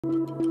It's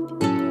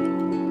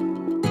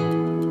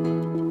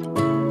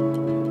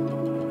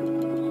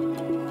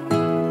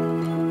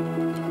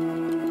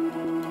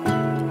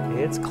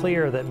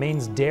clear that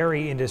Maine's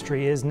dairy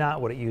industry is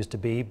not what it used to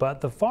be, but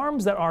the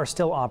farms that are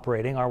still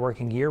operating are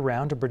working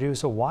year-round to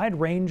produce a wide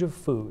range of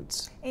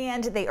foods.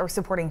 And they are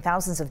supporting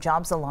thousands of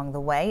jobs along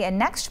the way. And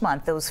next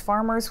month, those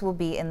farmers will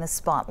be in the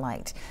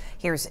spotlight.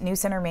 Here's News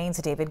Center Maine's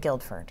David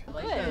Guildford.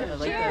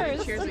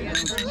 Cheers.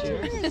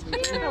 Cheers.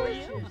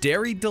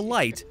 Dairy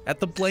delight at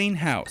the Blaine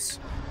House.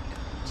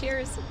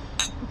 Cheers.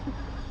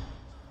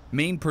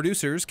 Maine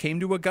producers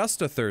came to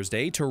Augusta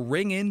Thursday to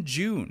ring in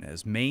June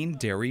as Maine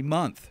Dairy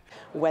Month.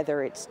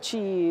 Whether it's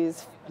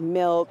cheese,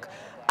 milk,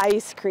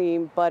 ice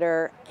cream,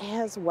 butter,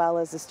 as well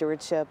as the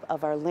stewardship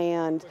of our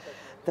land,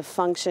 the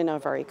function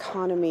of our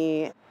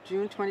economy.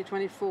 June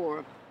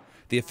 2024.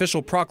 The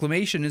official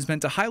proclamation is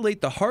meant to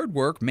highlight the hard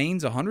work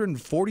Maine's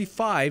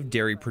 145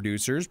 dairy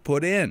producers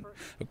put in.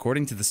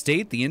 According to the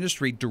state, the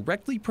industry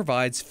directly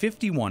provides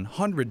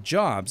 5,100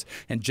 jobs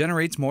and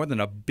generates more than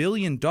 $1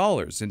 billion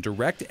in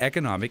direct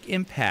economic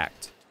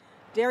impact.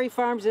 Dairy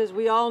farms, as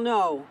we all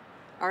know,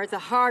 are at the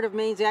heart of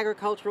Maine's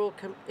agricultural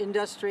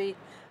industry.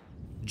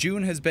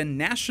 June has been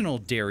National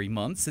Dairy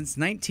Month since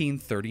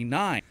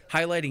 1939,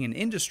 highlighting an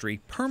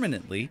industry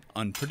permanently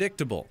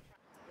unpredictable.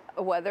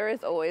 Weather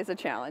is always a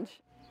challenge.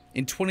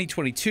 In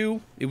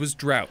 2022, it was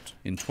drought.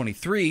 In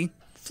 23,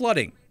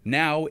 flooding.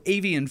 Now,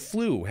 avian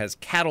flu has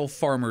cattle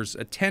farmers'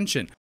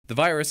 attention. The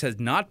virus has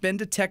not been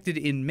detected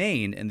in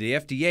Maine, and the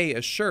FDA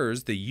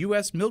assures the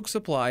U.S. milk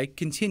supply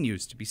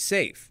continues to be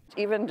safe.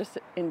 Even just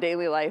in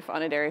daily life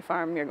on a dairy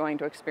farm, you're going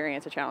to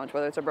experience a challenge,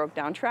 whether it's a broke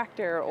down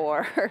tractor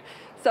or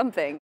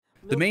something.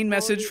 The main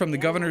message from the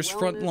governor's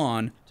front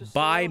lawn: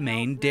 buy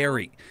Maine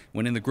Dairy.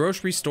 When in the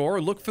grocery store,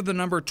 look for the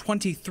number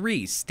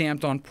 23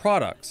 stamped on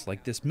products,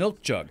 like this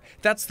milk jug.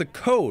 That's the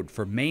code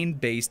for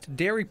Maine-based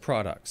dairy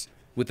products,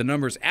 with the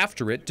numbers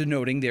after it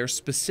denoting their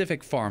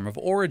specific farm of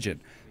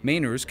origin.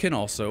 Mainers can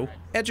also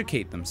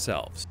educate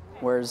themselves.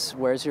 Where's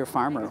your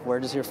farmer? Where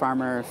does your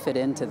farmer fit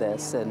into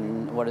this,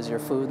 and what does your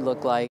food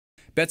look like?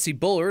 Betsy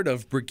Bullard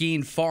of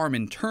Breguin Farm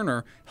in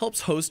Turner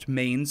helps host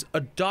Maine's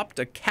Adopt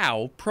a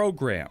Cow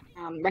program.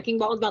 Wrecking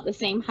ball is about the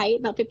same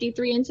height, about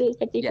 53 inches,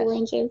 54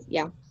 inches,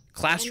 yeah.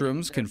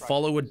 Classrooms can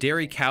follow a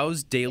dairy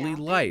cow's daily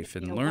life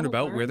and learn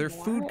about where their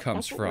food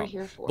comes from.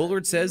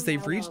 Bullard says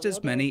they've reached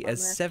as many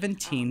as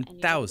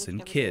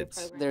 17,000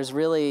 kids. There's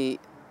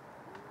really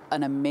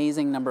an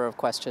amazing number of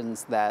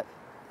questions that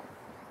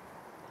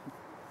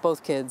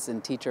both kids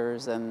and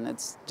teachers, and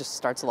it just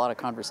starts a lot of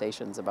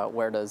conversations about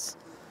where does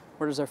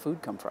our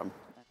food come from.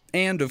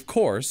 And of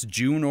course,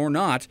 June or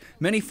not,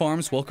 many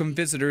farms welcome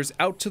visitors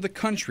out to the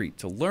country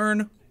to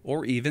learn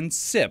or even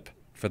sip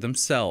for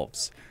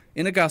themselves.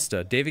 In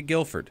Augusta, David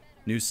Guildford,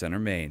 News Center,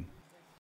 Maine.